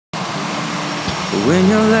when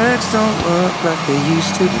your legs don't work like they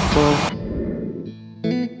used to before,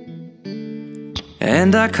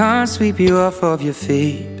 and I can't sweep you off of your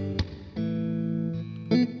feet.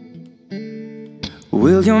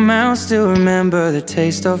 Will your mouth still remember the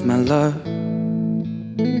taste of my love?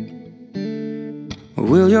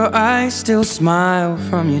 Will your eyes still smile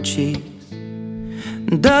from your cheeks?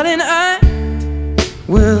 Darling, I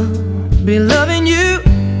will be loving you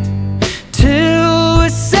till we're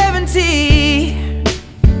 70.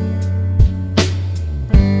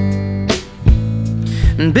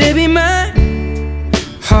 And baby, my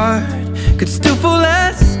heart could still fall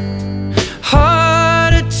as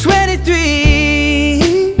hard at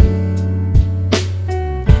 23.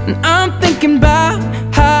 And I'm thinking about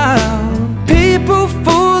how people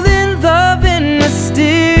fall in love in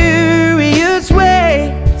mysterious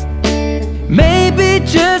ways. Maybe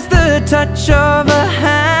just the touch of a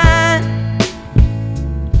hand.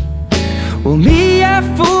 Well, me, I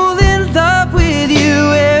fall in love with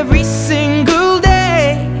you every single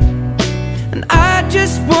day, and I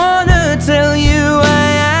just wanna tell you I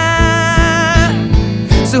am.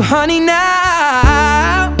 So honey,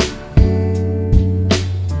 now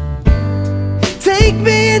take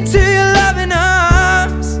me into your loving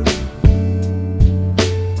arms.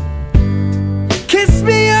 Kiss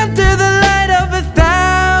me under the light of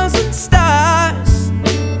 1,000 stars.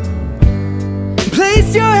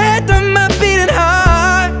 Place your head on my beating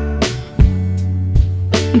heart.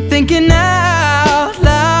 I'm thinking out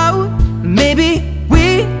loud, maybe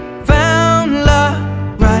we found love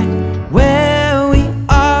right where we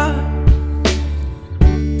are.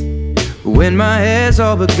 When my hair's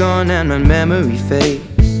all but gone and my memory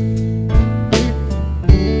fades,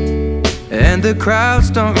 and the crowds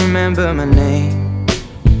don't remember my name,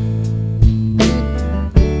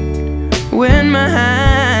 when my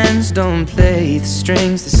hands don't play the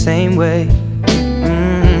strings the same way,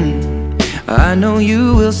 I know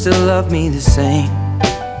you will still love me the same.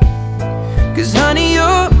 'Cause honey,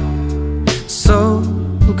 your soul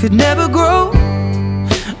could never grow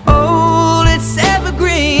old, it's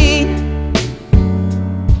evergreen.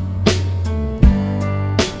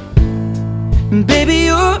 And baby,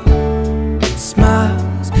 your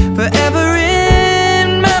smile's forever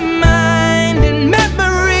in my mind and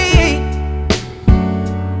memory.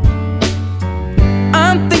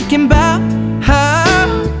 I'm thinking about how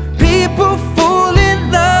people fall in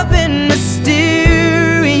love in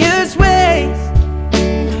mysterious ways,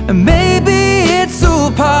 and maybe it's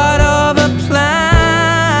all part of a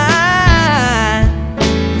plan.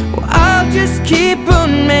 Well, I'll just keep